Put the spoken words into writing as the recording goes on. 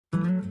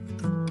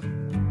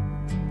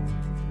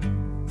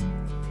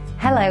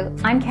Hello,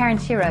 I'm Karen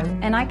Shiro,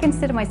 and I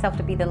consider myself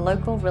to be the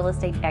local real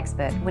estate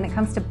expert when it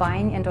comes to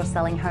buying and or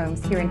selling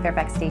homes here in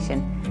Fairfax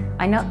Station.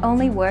 I not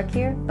only work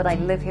here, but I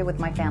live here with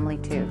my family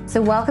too.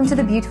 So welcome to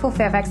the beautiful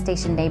Fairfax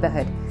Station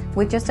neighborhood.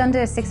 With just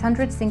under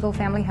 600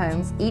 single-family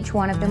homes, each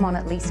one of them on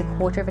at least a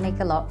quarter of an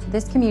acre lot,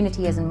 this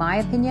community is, in my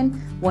opinion,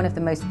 one of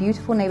the most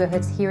beautiful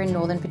neighborhoods here in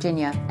Northern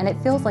Virginia, and it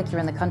feels like you're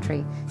in the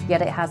country,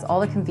 yet it has all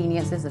the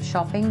conveniences of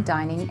shopping,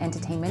 dining,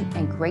 entertainment,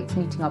 and great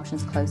commuting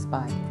options close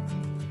by.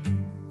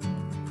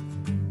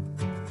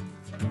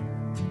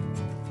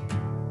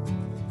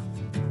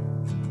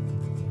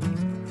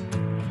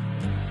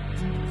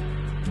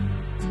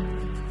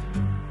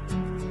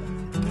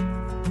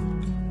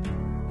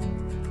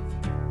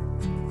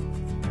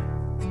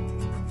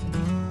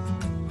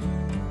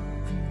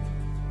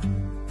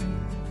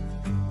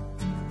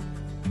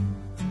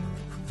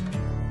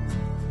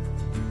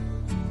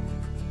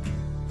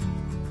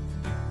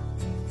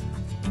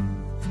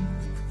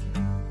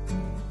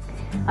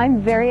 I'm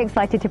very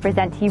excited to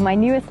present to you my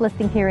newest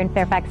listing here in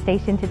Fairfax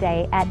Station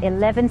today at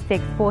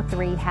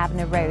 11643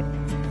 Havner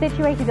Road.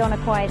 Situated on a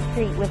quiet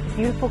street with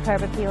beautiful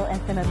curb appeal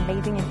and some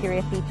amazing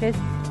interior features,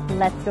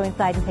 let's go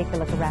inside and take a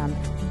look around.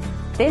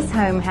 This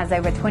home has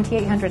over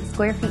 2,800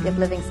 square feet of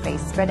living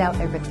space spread out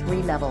over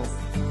 3 levels.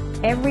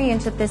 Every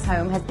inch of this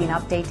home has been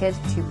updated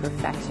to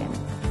perfection.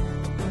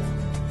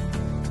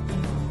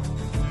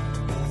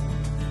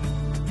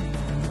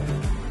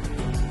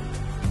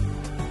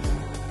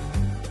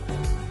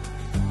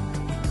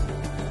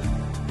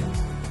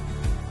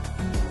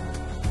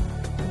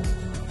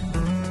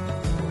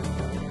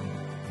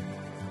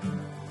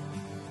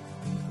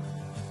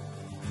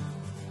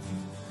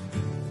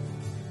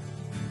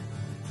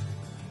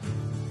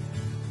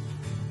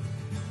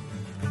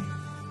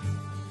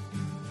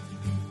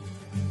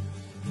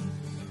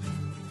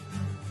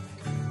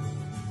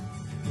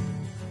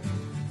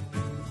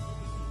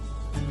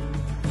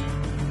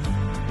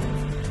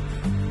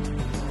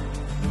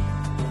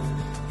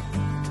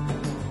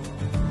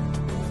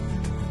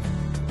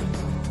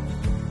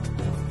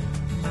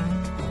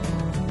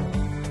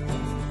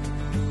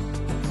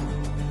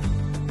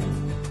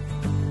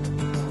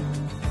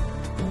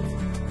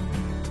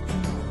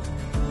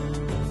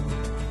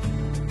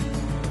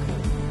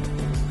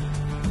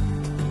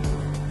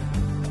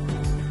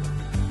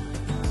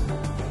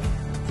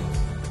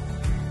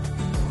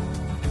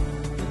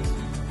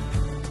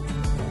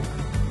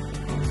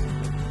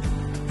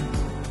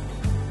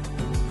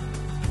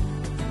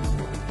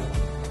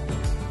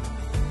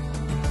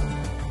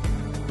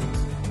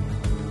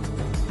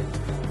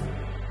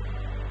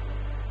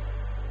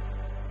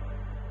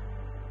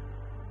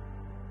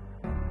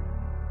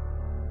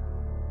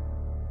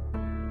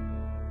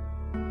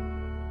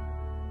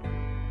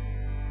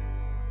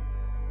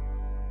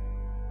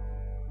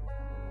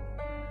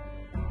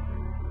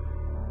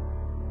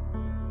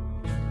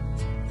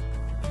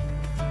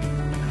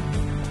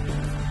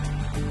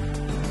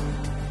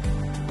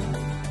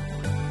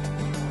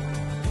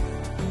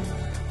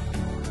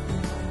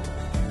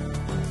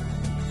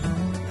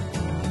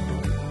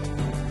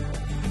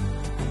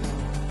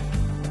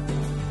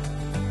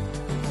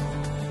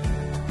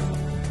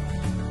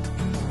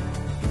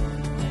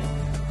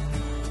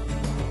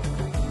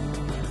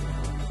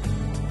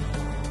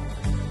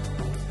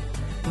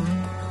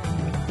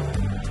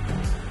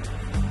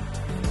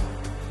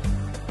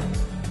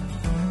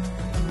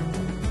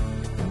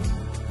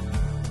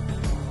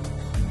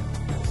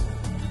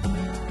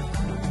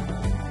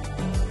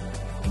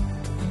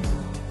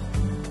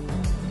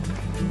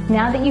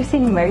 Now that you've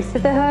seen most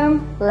of the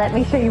home, let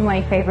me show you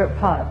my favorite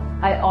part.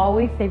 I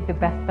always save the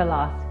best for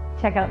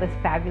last. Check out this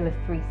fabulous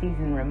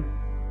 3-season room.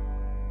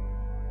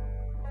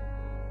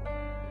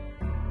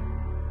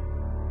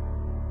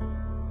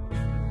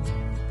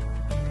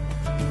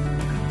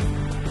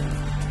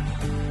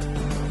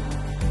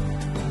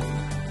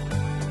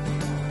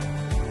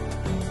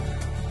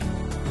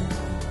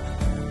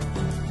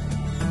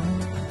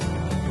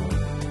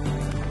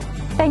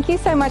 Thank you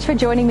so much for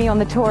joining me on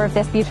the tour of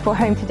this beautiful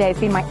home today. It's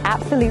been my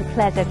absolute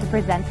pleasure to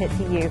present it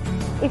to you.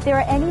 If there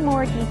are any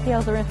more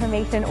details or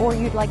information, or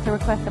you'd like to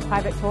request a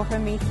private tour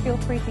from me, feel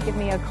free to give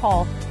me a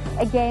call.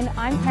 Again,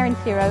 I'm Karen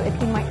Shiro. It's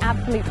been my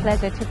absolute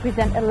pleasure to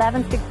present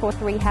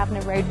 11643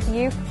 Havner Road to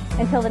you.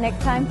 Until the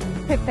next time,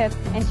 pip pip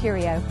and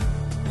cheerio.